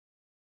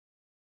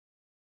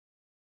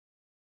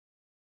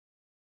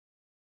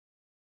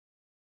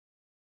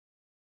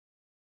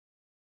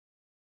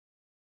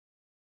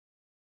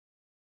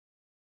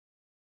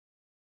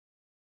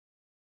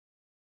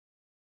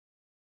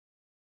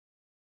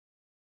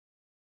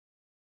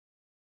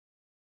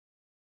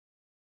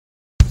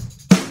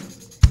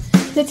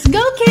Let's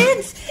go,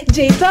 kids!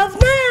 J12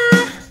 na!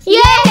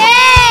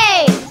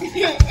 Yay!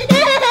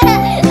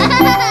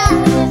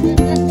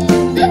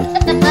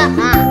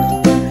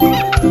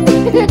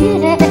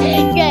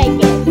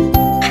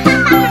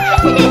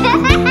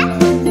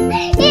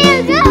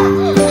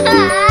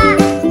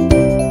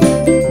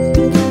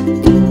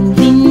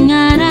 Tuwing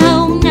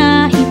araw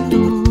na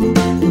ito,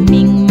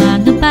 tuming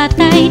mga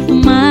bata'y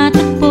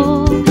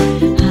tumatakbo.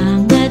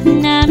 Hangad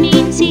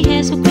namin si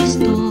Heso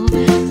Kristo,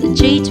 sa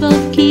J12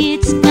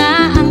 Kids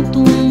na ang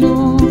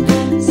tungo.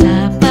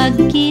 Sa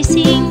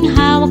pagkising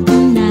hawak ko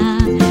na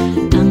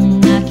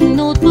ang aking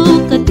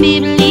notebook at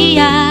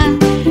Biblia.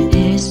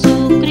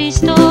 Heso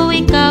Kristo,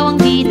 ikaw ang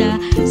bida,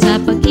 sa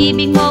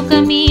pag-ibig mo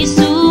kami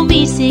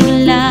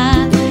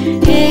sumisigla.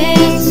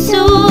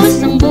 Jesus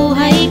ang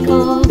buhay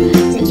ko,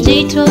 sa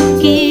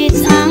J12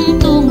 Kids ang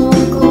tungo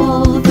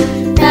ko.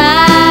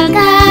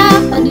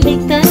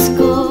 Tagapagligtas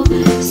ko,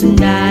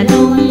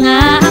 sundalo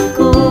nga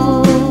ako.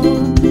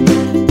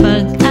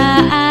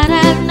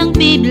 Pag-aaral ng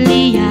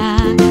Biblia,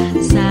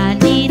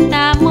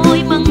 salita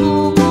mo'y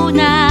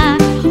mangunguna.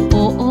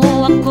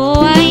 Oo,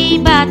 ako ay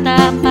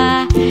bata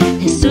pa,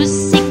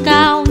 Jesus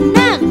ikaw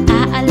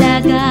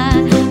nag-aalaga.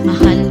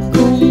 Mahal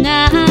ko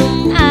nga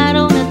ang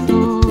araw na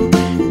to,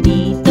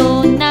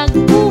 dito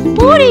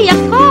nagpupuri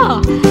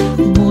ako.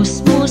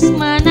 Musmus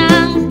man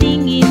ang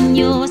tingin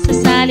nyo, sa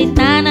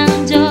salita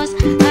ng Diyos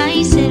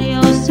ay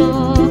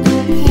seryoso.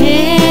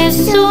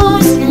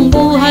 Jesus ang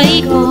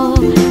buhay ko,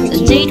 sa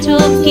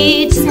J12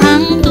 Kids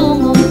ang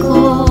tungo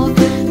ko.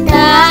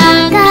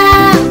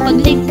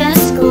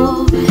 Tagapagligtas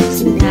ko,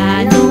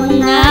 sundalo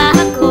nga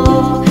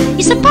ako.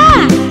 Isa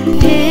pa!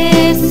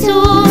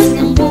 Jesus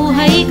ang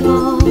buhay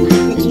ko,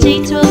 sa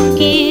J12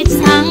 Kids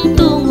ang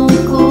tungo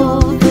ko.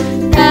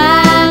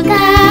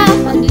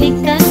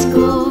 Tagapagligtas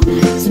ko,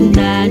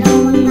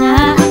 sundalo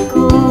nga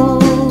ako.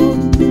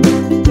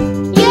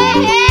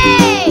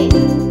 Yay!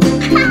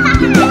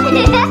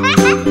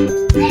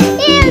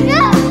 Here you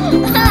go!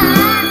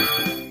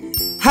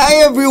 Hi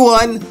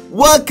everyone!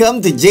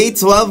 Welcome to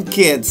J12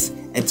 Kids.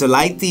 And to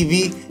Light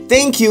TV,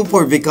 thank you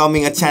for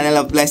becoming a channel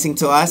of blessing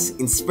to us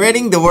in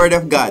spreading the Word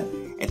of God.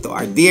 And to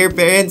our dear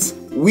parents,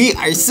 we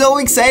are so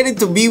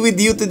excited to be with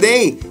you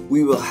today.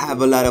 We will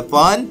have a lot of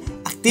fun,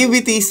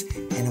 activities,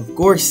 and of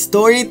course,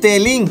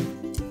 storytelling.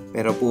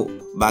 Pero po,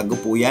 bago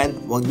po yan,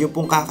 huwag niyo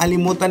pong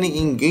kakalimutan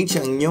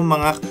i-engage ang inyong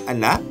mga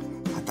anak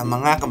at ang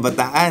mga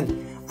kabataan.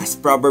 As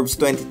Proverbs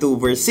 22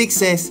 verse 6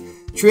 says,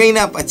 "Train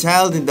up a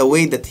child in the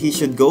way that he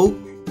should go,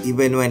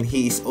 even when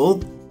he is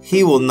old,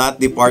 he will not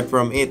depart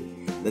from it."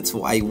 That's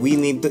why we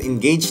need to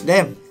engage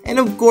them and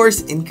of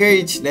course,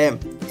 encourage them.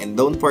 And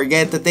don't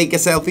forget to take a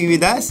selfie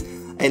with us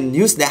and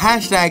use the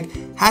hashtag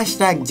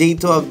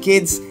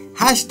J12Kids,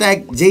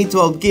 hashtag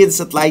J12Kids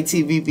at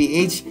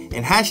LightTVPH,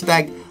 and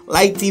hashtag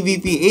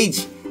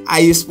LightTVPH.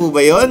 Ayos po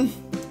ba yun?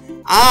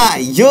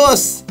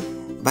 Ayos!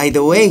 By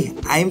the way,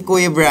 I'm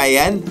Kuya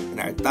Brian, and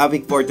our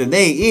topic for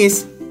today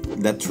is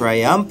the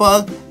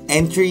Triumphal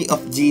Entry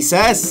of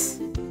Jesus.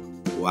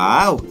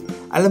 Wow!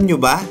 Alam nyo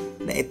ba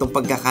na itong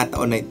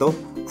pagkakataon na ito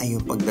ay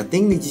yung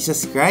pagdating ni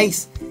Jesus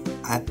Christ?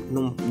 At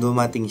nung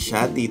dumating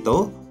siya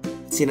dito,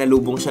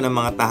 sinalubong siya ng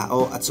mga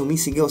tao at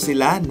sumisigaw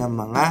sila ng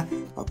mga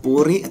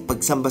papuri at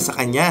pagsamba sa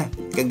Kanya.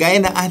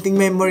 Kagaya ng ating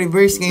memory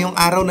verse ngayong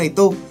araw na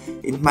ito.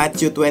 In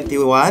Matthew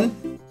 21,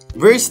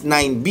 verse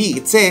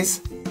 9b, it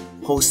says,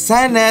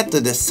 "Hosanna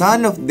to the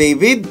Son of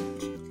David!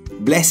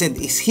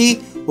 Blessed is He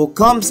who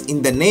comes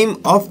in the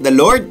name of the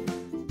Lord!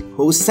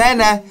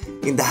 Hosanna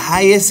in the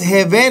highest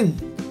heaven!"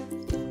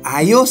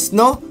 Ayos,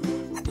 no?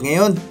 At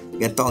ngayon,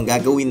 ganito ang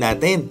gagawin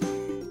natin.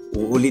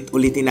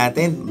 Uulit-ulitin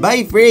natin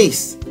by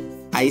phrase.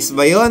 Ayos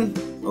ba yun?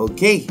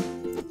 Okay.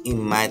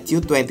 In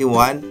Matthew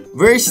 21,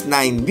 verse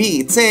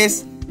 9b, it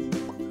says,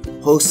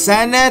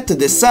 "Hosanna to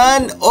the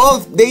Son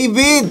of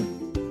David!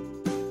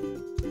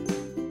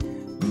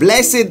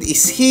 Blessed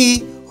is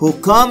He who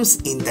comes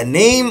in the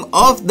name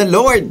of the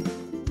Lord!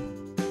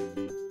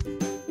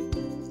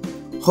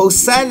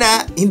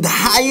 Hosanna in the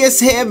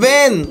highest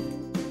heaven!"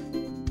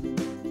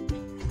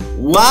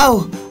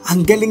 Wow!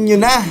 Ang galing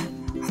nyo na!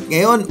 At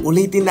ngayon,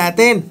 ulitin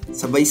natin.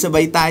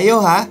 Sabay-sabay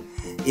tayo ha.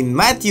 In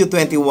Matthew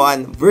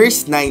 21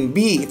 verse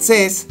 9b, it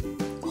says,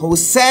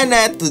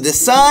 "Hosanna to the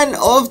Son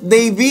of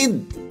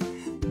David!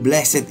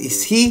 Blessed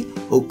is He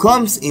who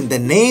comes in the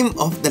name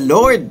of the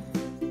Lord!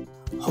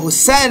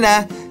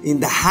 Hosanna in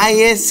the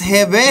highest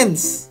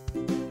heavens!"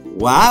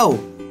 Wow!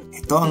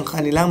 Ito ang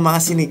kanilang mga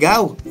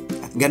sinigaw.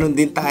 At ganun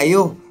din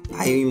tayo.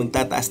 Tayo yung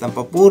magtataas ng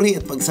papuri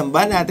at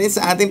pagsamba natin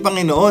sa ating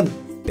Panginoon.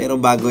 Pero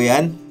bago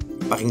yan,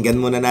 pakinggan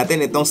muna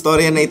natin itong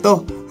storya na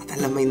ito at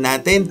alamin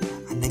natin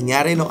ang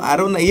nangyari noong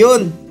araw na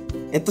iyon.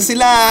 Ito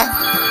sila!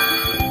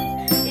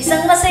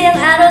 Isang masayang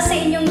araw sa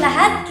inyong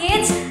lahat,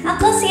 kids!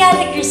 Ako si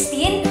Ate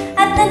Christine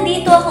at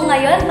nandito ako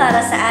ngayon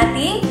para sa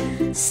ating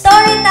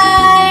Story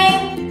Time!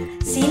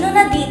 Sino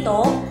na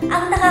dito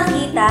ang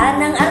nakakita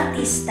ng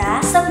artista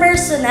sa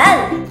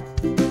personal?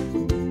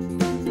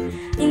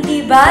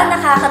 Hindi ba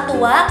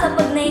nakakatuwa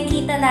kapag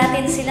nakikita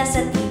natin sila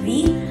sa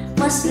TV?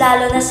 Mas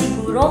lalo na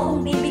siguro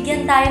kung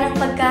bibigyan tayo ng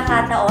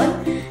pagkakataon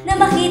na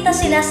makita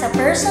sila sa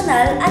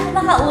personal at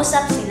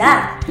makausap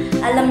sila.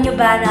 Alam nyo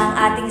ba na ang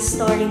ating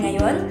story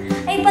ngayon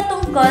ay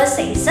patungkol sa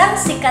isang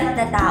sikat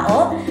na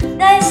tao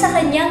dahil sa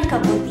kanyang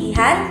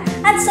kabutihan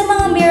at sa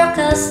mga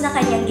miracles na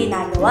kanyang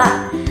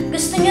ginagawa.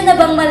 Gusto nyo na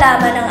bang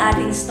malaman ang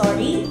ating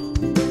story?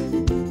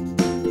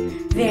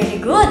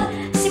 Very good!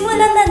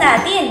 Simulan na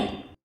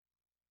natin!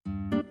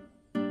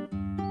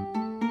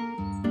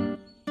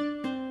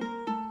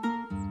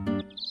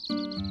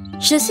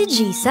 Siya si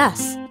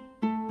Jesus.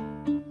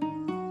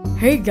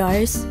 Hey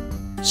guys!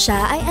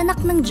 Siya ay anak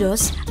ng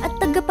Diyos at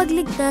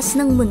tagapagligtas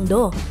ng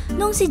mundo.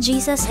 Noong si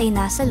Jesus ay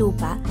nasa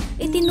lupa,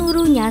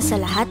 itinuro niya sa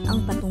lahat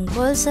ang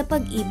patungkol sa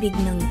pag-ibig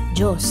ng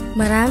Diyos.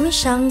 Marami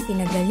siyang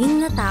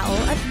pinagaling na tao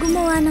at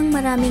gumawa ng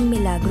maraming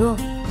milagro,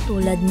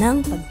 tulad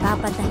ng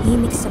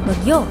pagpapatahimik sa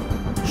bagyo.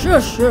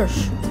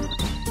 Shush!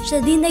 Siya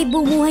din ay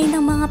bumuhay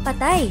ng mga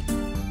patay.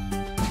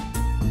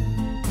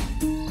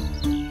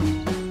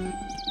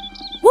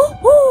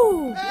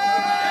 Woohoo!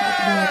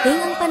 Dumating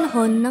ang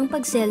panahon ng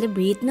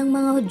pag-celebrate ng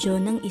mga Hudyo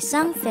ng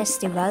isang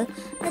festival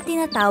na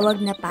tinatawag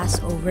na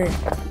Passover.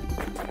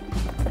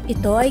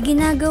 Ito ay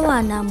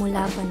ginagawa na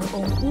mula pa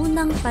noong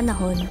unang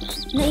panahon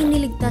na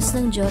iniligtas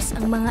ng Diyos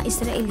ang mga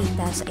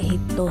Israelita sa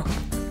Ehipto.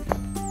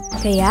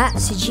 Kaya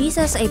si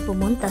Jesus ay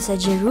pumunta sa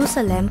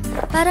Jerusalem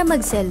para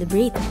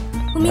mag-celebrate.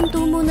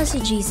 Huminto muna si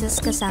Jesus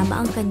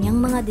kasama ang kanyang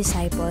mga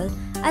disciple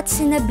at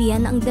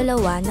sinabihan ang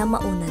dalawa na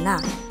mauna na.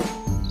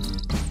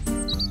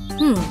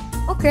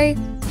 Okay.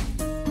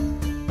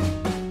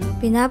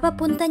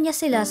 Pinapapunta niya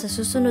sila sa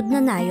susunod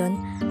na nayon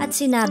at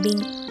sinabing,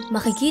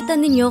 makikita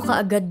ninyo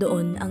kaagad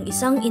doon ang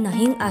isang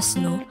inahing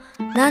asno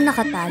na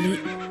nakatali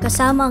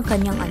kasama ang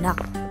kanyang anak.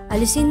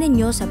 Alisin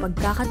ninyo sa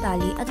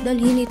pagkakatali at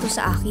dalhin ito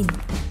sa akin.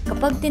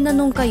 Kapag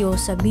tinanong kayo,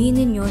 sabihin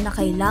ninyo na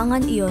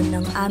kailangan iyon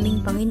ng aming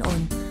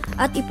Panginoon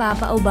at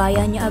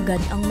ipapaubaya niya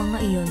agad ang mga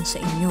iyon sa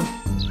inyo.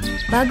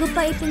 Bago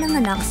pa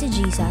ipinanganak si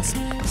Jesus,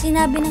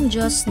 sinabi ng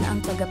Diyos na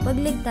ang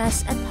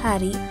tagapagligtas at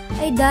hari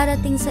ay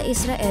darating sa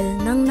Israel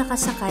nang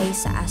nakasakay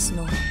sa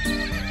asno.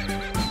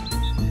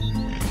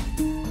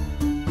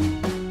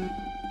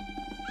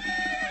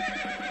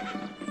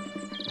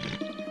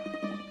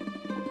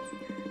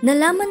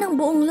 Nalaman ng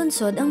buong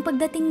lungsod ang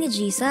pagdating ni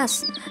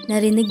Jesus.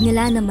 Narinig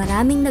nila na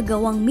maraming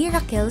nagawang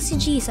miracle si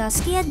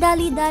Jesus kaya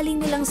dali-dali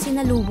nilang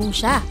sinalubong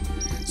siya.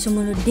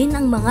 Sumunod din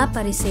ang mga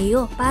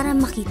Pariseo para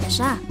makita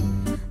siya.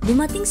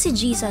 Dumating si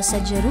Jesus sa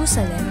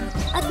Jerusalem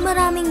at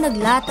maraming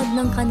naglatag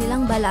ng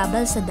kanilang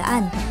balabal sa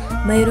daan.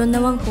 Mayroon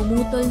namang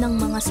pumutol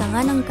ng mga sanga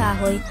ng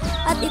kahoy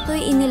at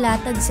ito'y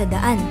inilatag sa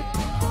daan.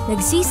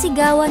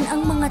 Nagsisigawan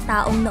ang mga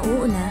taong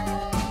nauuna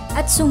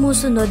at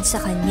sumusunod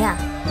sa kanya.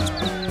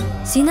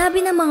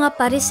 Sinabi ng mga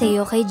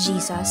Pariseo kay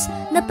Jesus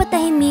na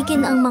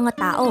patahimikin ang mga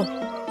tao.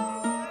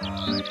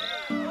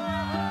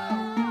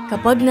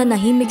 Kapag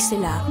nanahimik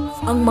sila,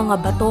 ang mga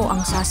bato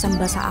ang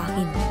sasamba sa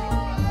akin.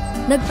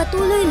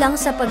 Nagpatuloy lang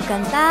sa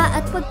pagkanta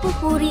at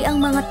pagpupuri ang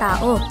mga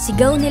tao.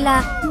 Sigaw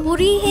nila,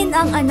 purihin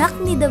ang anak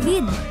ni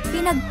David.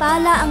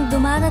 Pinagpala ang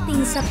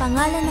dumarating sa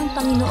pangalan ng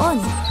Panginoon.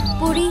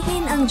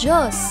 Purihin ang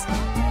Diyos.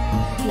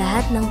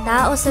 Lahat ng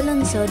tao sa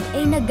lungsod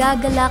ay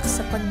nagagalak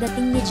sa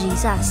pagdating ni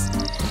Jesus.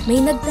 May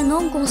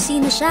nagtanong kung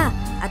sino siya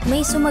at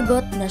may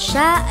sumagot na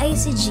siya ay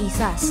si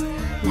Jesus.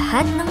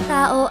 Lahat ng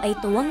tao ay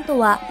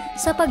tuwang-tuwa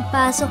sa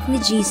pagpasok ni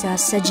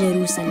Jesus sa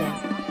Jerusalem.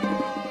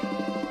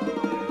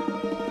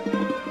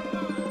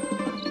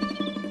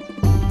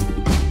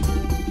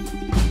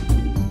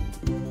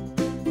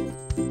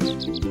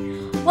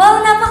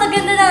 Wow,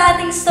 napakaganda ng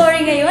ating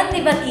story ngayon,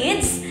 di ba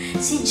kids?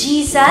 Si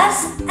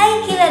Jesus ay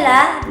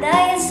kilala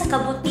dahil sa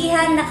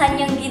kabutihan na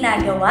kanyang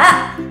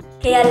ginagawa.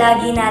 Kaya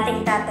lagi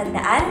nating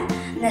tatandaan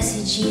na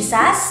si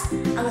Jesus,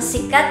 ang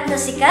sikat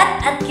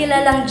at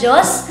kilalang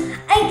Diyos,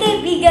 ay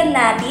kaibigan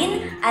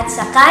natin at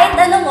sa kahit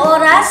anong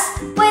oras,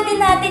 pwede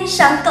natin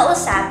siyang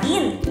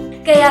kausapin.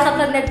 Kaya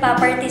kapag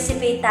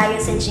nagpa-participate tayo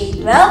sa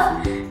J12,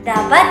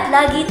 dapat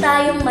lagi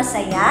tayong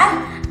masaya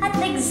at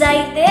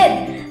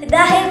excited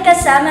dahil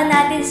kasama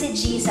natin si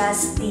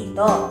Jesus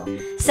dito.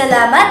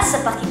 Salamat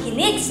sa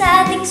pakikinig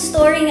sa ating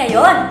story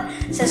ngayon.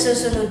 Sa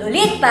susunod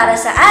ulit para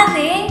sa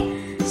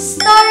ating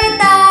Story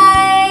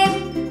Time!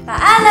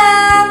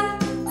 Paalam!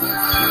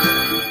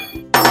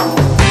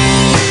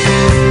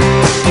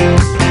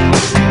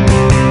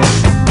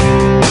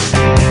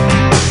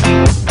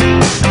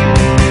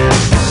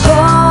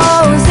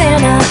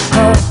 Hosanna,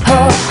 ho, ho,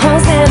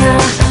 Hosanna,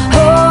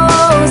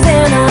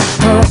 Hosanna,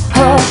 ho,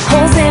 ho,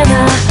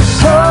 Hosanna,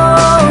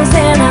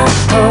 Hosanna,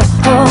 ho,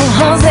 ho,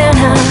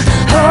 Hosanna,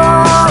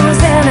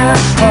 Hosanna,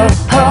 ho,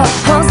 ho,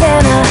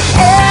 Hosanna.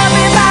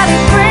 Everybody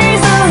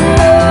praise the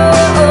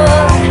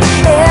Lord.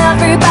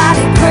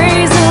 Everybody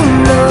praise the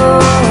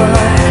Lord.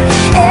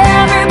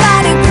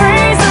 Everybody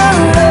praise the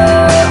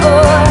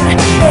Lord.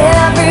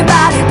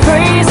 Everybody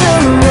praise the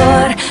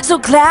Lord. So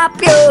clap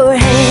your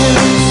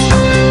hands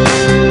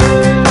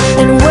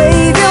and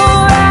wave your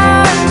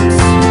arms.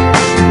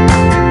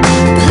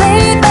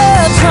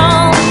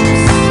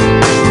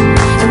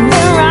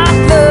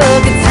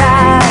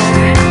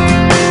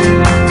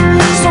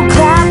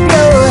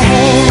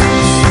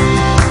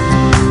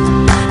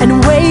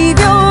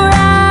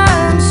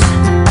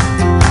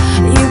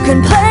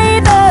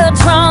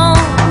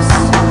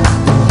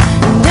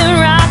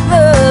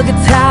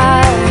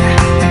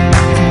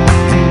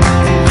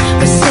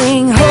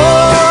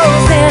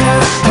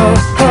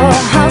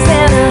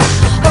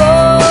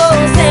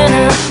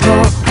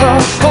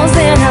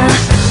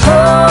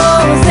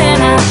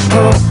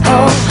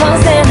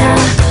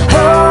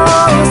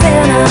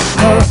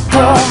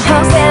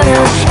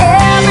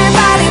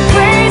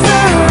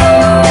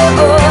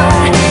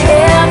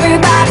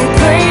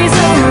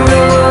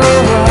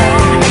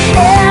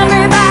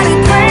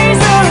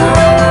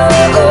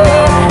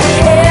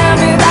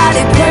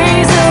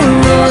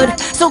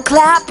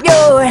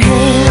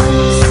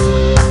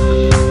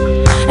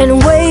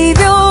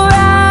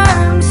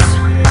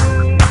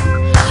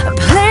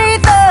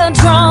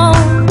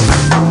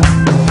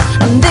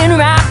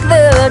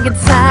 the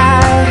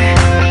guitar.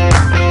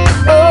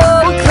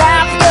 Oh,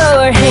 clap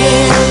your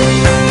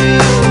hands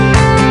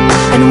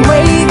and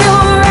wave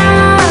your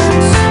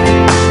arms.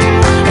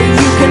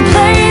 You can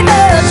play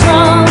the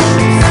drums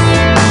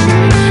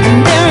and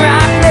then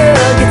rock the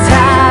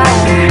guitar.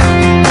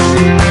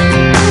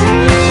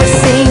 We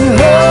sing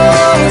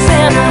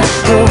Hosanna,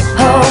 ho,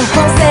 ho,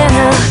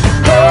 Hosanna,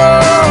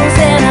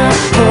 Hosanna,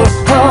 ho,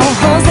 ho,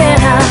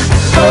 Hosanna,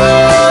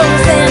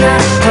 Hosanna,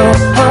 ho,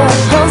 ho,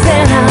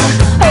 Hosanna,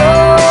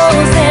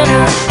 Hosanna,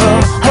 ho,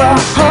 ho,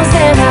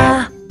 Hosanna.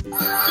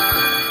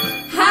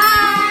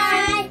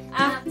 Hi!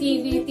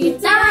 Activity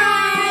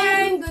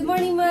time! Good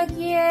morning, mga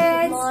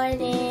kids!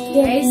 Morning.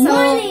 Okay, so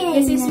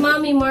this is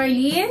Mommy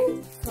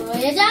Marlene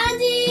Kuya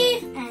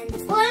Daddy. And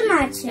full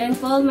match. and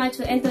Paul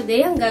Macho. And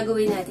today, ang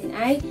gagawin natin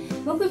ay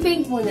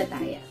magpipaint muna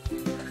tayo.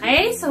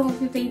 Okay, so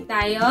magpipaint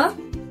tayo.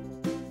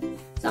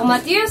 So, ang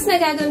materials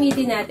na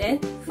gagamitin natin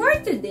for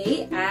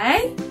today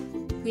ay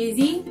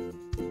Quizzy,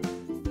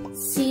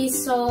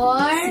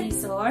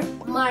 Scissor.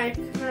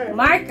 Marker.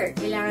 marker.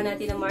 Kailangan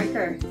natin ng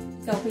marker.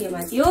 Ikaw, Kuya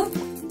Matthew.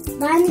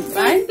 Bond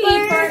Bond paper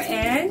paper.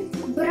 and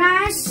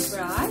Brush.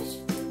 brush.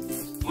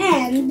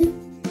 And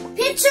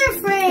picture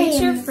frame.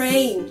 Picture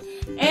frame.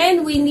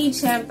 And we need,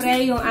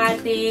 syempre, yung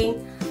ating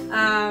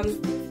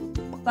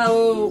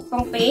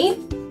pang paint.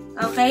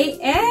 Okay?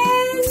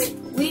 And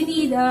we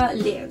need a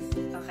leaf.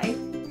 Okay?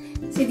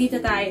 Kasi dito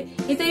tayo.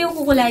 Ito yung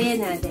kukulayan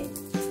natin.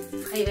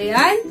 Okay ba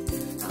yan?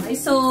 Okay,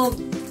 so,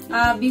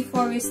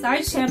 before we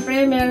start,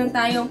 syempre, meron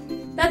tayong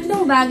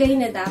tatlong bagay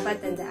na dapat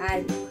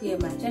tandaan. Kuya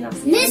Macho,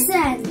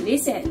 Listen.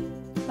 Listen.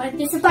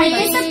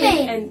 Participate.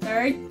 And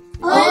third,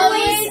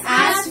 Always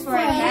ask for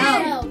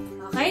help.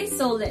 okay,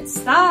 so let's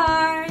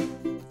start.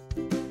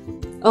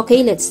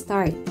 Okay, let's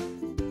start.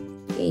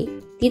 Okay,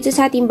 dito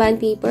sa ating bond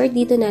paper,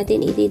 dito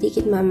natin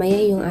ididikit mamaya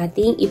yung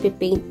ating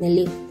ipipaint na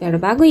leaf. Pero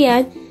bago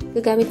yan,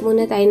 gagamit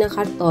muna tayo ng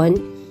karton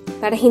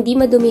para hindi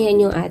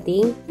madumihan yung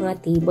ating mga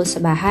table sa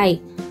bahay.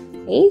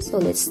 Okay, so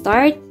let's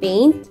start.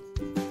 Paint.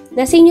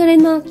 Nasa inyo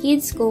rin mga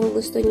kids kung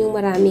gusto nyo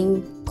maraming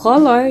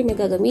color na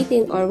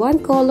gagamitin or one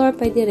color,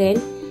 pwede rin.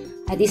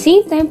 At the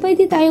same time,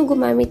 pwede tayong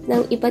gumamit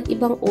ng iba't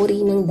ibang uri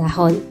ng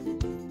dahon.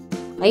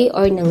 Okay,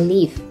 or ng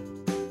leaf.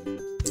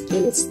 Okay,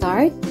 let's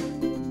start.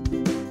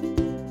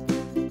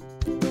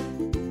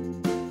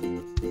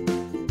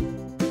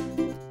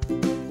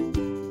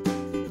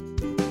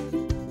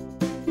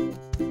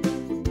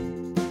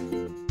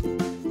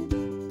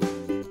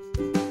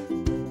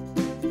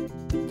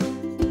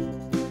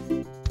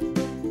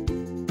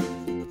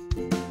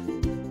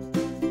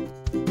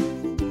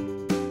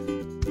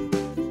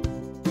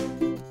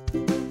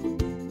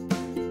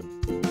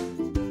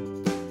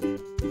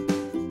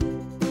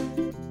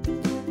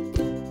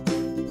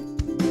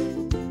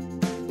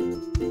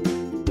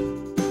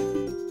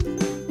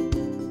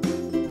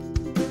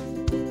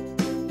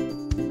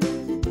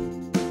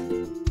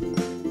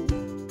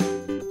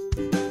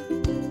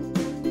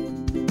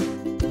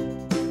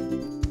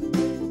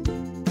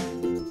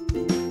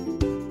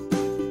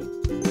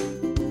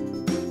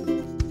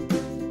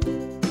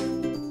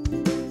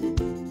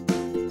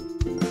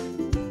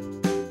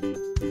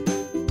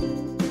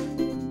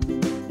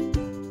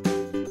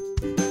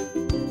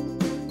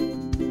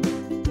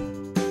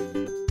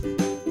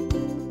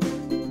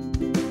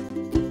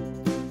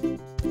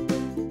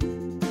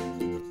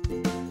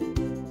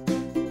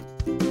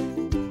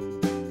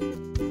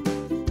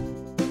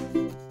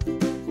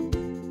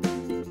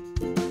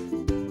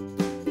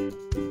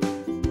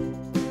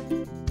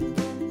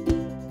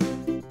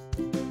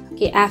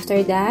 Okay, after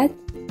that,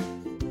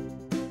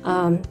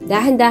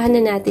 dahan-dahan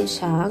na natin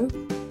siyang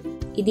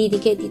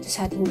ididikit dito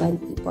sa ating bond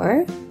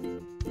paper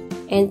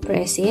and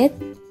press it.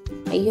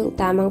 Ay yung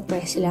tamang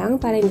press lang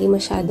para hindi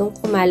masyadong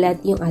kumalat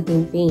yung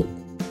ating paint.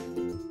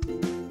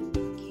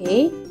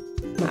 Okay,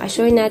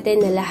 ma-assure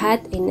natin na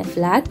lahat ay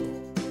na-flat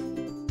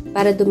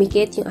para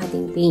dumikit yung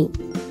ating paint.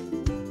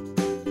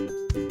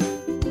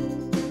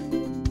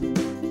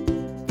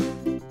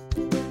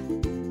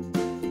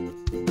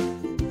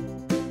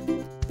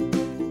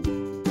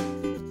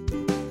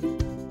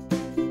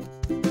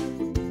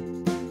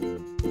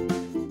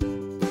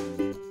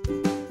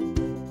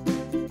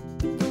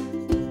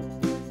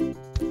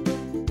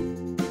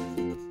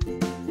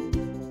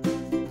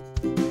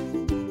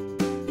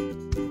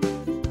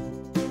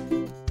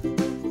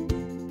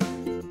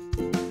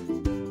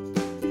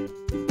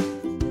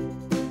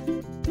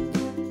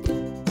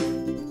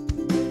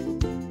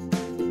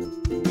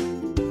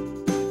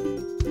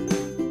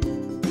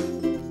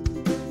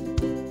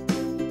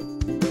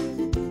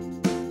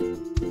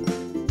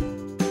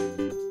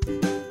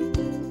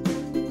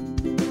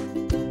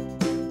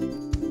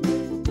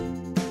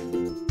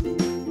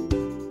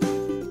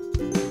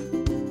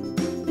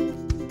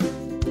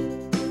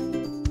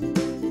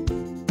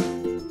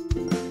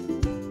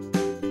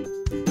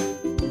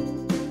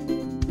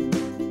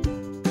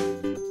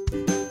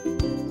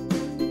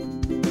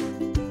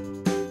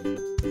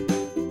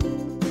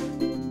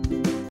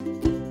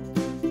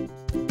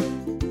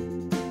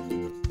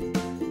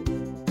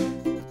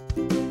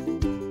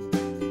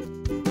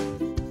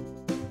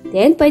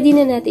 Then, pwede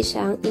na natin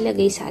siyang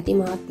ilagay sa ating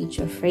mga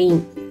picture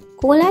frame.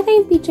 Kung wala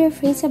tayong picture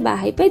frame sa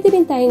bahay, pwede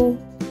rin tayong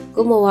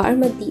gumawa or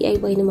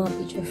mag-DIY ng mga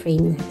picture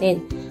frame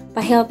natin.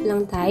 Pa-help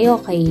lang tayo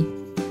kay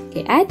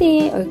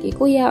ate or kay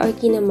kuya or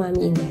kina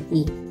mommy and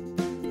daddy.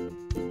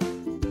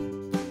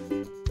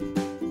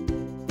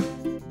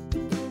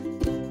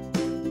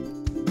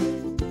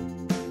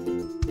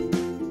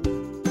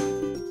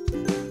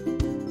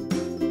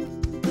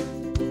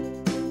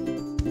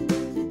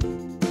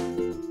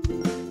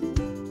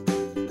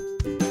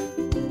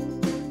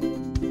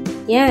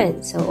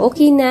 Yan. So,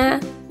 okay na.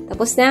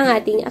 Tapos na ang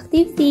ating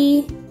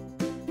activity.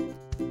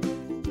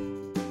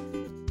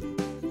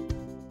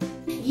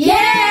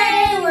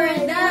 Yay!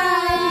 We're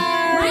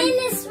done!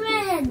 Mine is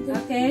red.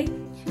 Okay?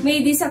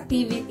 May this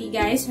activity,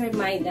 guys,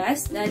 remind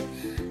us that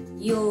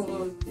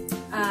yung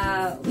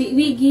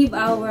we give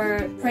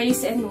our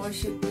praise and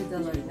worship to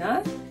the Lord,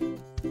 no?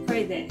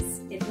 For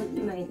this. It would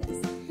remind us.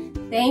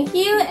 Thank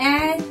you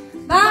and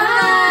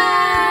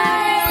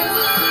bye!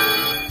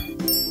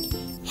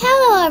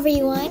 Hello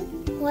everyone!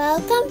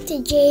 Welcome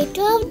to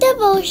J12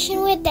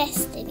 Devotion with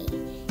Destiny.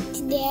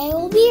 Today I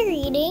will be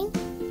reading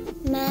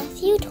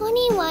Matthew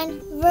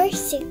 21 verse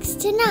 6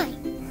 to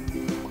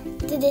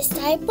 9. The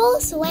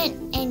disciples went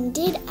and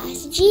did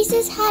as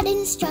Jesus had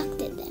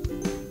instructed them.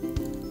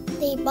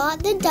 They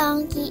bought the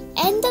donkey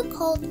and the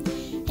colt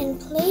and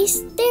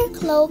placed their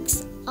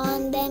cloaks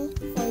on them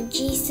for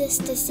Jesus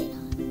to sit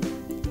on.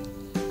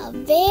 A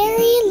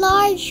very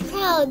large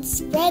crowd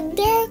spread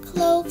their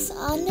cloaks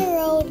on the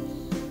road,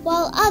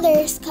 while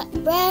others cut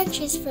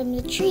branches from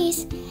the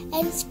trees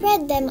and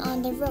spread them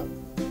on the road.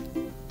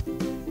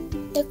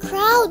 The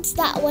crowds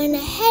that went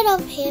ahead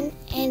of him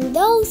and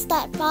those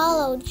that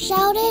followed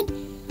shouted,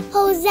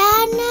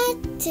 "Hosanna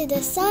to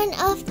the Son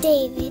of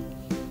David!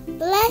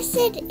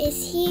 Blessed is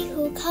he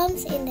who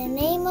comes in the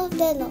name of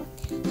the Lord!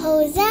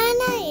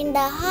 Hosanna in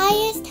the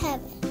highest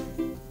heaven!"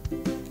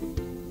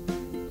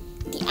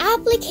 The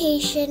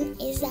application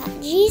is that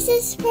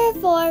Jesus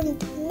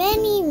performed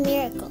many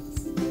miracles.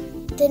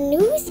 The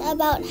news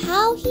about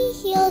how he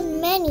healed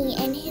many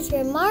and his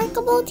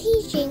remarkable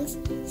teachings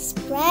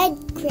spread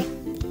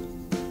quickly.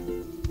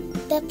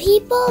 The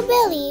people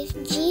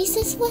believed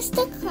Jesus was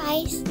the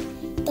Christ,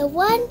 the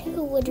one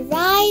who would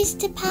rise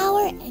to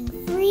power and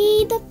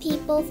free the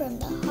people from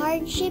the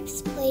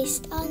hardships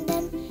placed on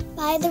them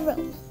by the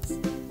Romans.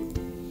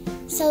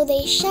 So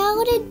they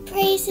shouted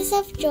praises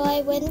of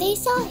joy when they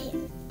saw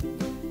him.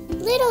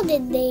 Little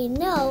did they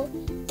know,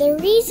 the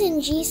reason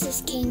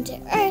Jesus came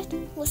to earth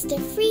was to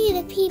free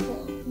the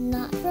people,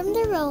 not from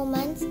the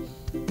Romans,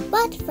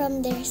 but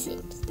from their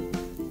sins.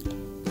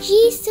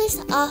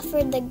 Jesus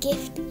offered the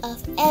gift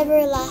of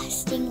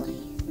everlasting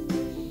life.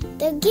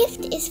 The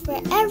gift is for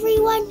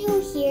everyone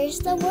who hears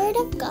the word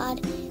of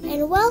God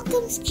and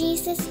welcomes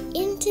Jesus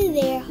into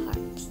their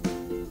hearts.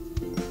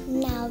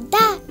 Now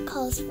that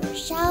calls for a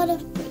shout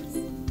of praise.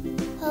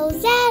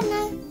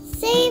 Hosanna,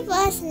 save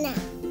us now.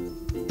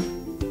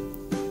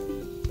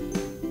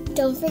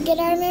 Don't forget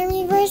our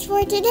memory verse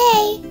for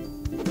today,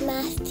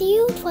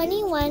 Matthew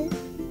 21:9.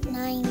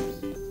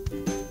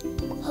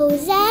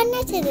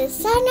 Hosanna to the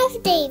Son of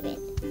David!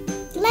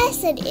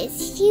 Blessed is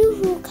he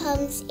who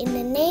comes in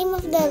the name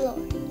of the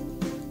Lord!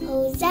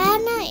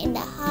 Hosanna in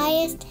the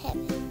highest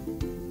heaven!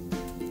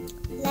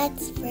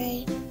 Let's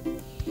pray.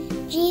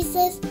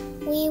 Jesus,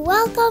 we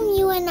welcome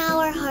you in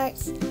our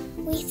hearts.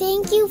 We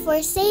thank you for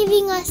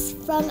saving us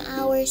from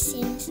our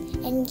sins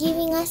and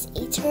giving us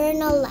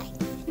eternal life.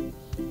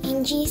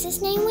 In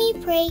Jesus' name we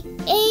pray.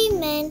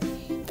 Amen.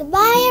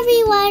 Goodbye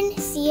everyone.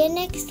 See you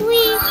next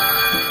week.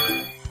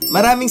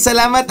 Maraming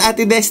salamat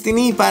Ate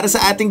Destiny para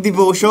sa ating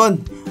devotion.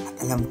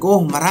 At alam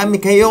ko marami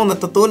kayong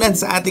natutunan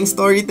sa ating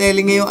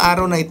storytelling ngayong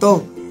araw na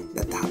ito.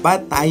 Na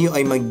dapat tayo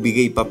ay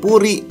magbigay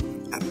papuri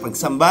at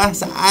pagsamba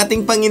sa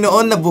ating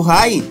Panginoon na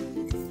buhay.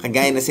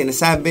 Kagaya na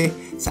sinasabi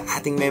sa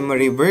ating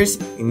memory verse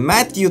in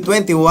Matthew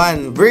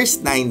 21 verse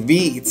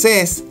 9b, it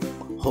says,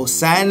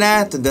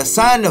 Hosanna to the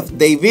Son of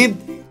David!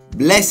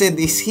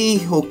 Blessed is he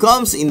who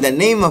comes in the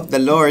name of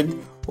the Lord.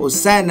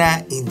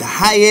 Hosanna in the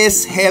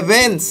highest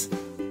heavens.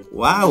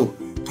 Wow!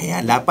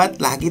 Kaya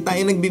dapat lagi tayo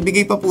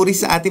nagbibigay papuri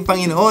sa ating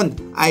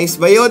Panginoon. Ayos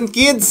ba yun,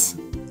 kids?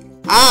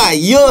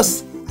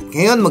 Ayos! At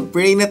ngayon,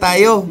 mag-pray na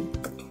tayo.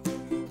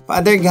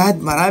 Father God,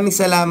 maraming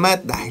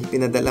salamat dahil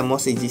pinadala mo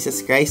si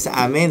Jesus Christ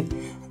sa amin.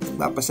 At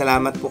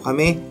nagpapasalamat po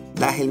kami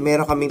dahil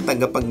meron kaming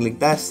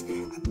tagapagligtas.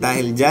 At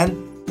dahil dyan,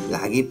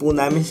 lagi po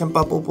namin siyang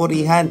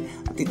papupurihan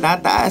at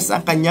itataas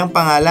ang kanyang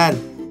pangalan.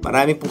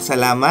 Marami pong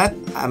salamat,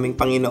 aming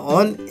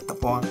Panginoon. Ito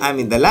po ang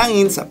aming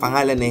dalangin sa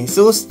pangalan ni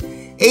Jesus.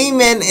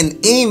 Amen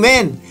and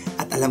Amen!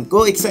 At alam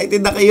ko,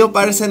 excited na kayo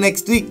para sa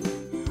next week.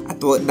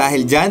 At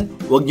dahil dyan,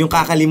 huwag niyong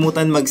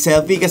kakalimutan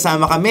mag-selfie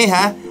kasama kami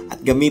ha.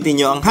 At gamitin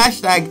niyo ang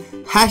hashtag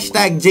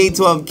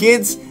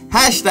J12Kids,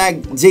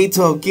 hashtag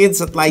J12Kids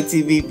at Light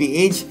TV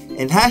PH,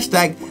 and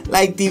hashtag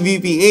Light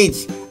TV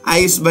PH.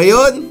 Ayos ba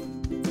yun?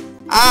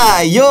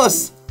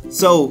 Ayos!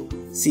 So,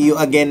 see you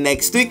again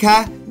next week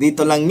ha.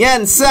 Dito lang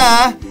yan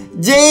sa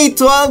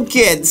J12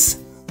 Kids.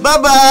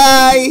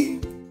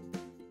 Bye-bye!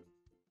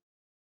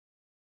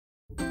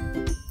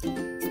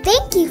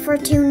 for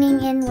tuning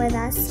in with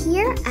us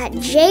here at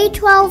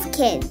J12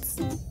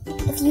 Kids.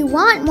 If you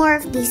want more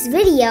of these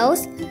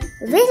videos,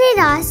 visit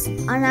us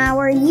on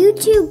our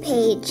YouTube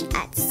page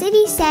at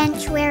City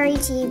Sanctuary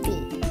TV.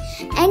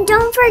 And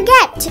don't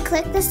forget to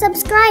click the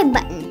subscribe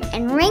button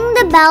and ring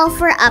the bell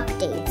for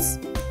updates.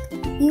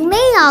 You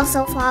may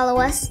also follow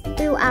us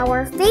through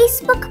our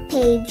Facebook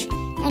page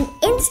and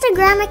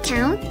Instagram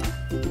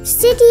account,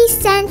 City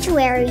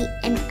Sanctuary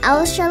and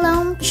El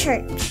Shalom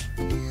Church.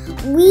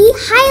 We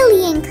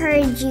highly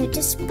encourage you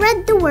to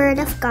spread the word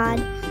of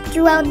God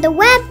throughout the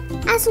web,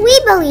 as we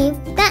believe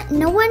that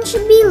no one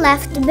should be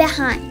left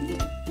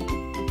behind.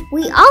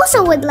 We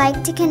also would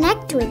like to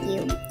connect with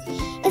you.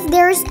 If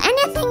there is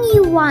anything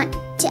you want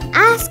to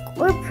ask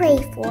or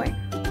pray for,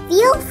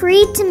 feel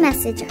free to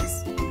message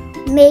us.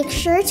 Make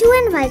sure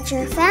to invite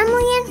your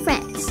family and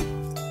friends.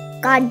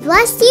 God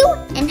bless you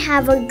and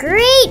have a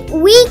great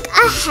week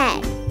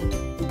ahead.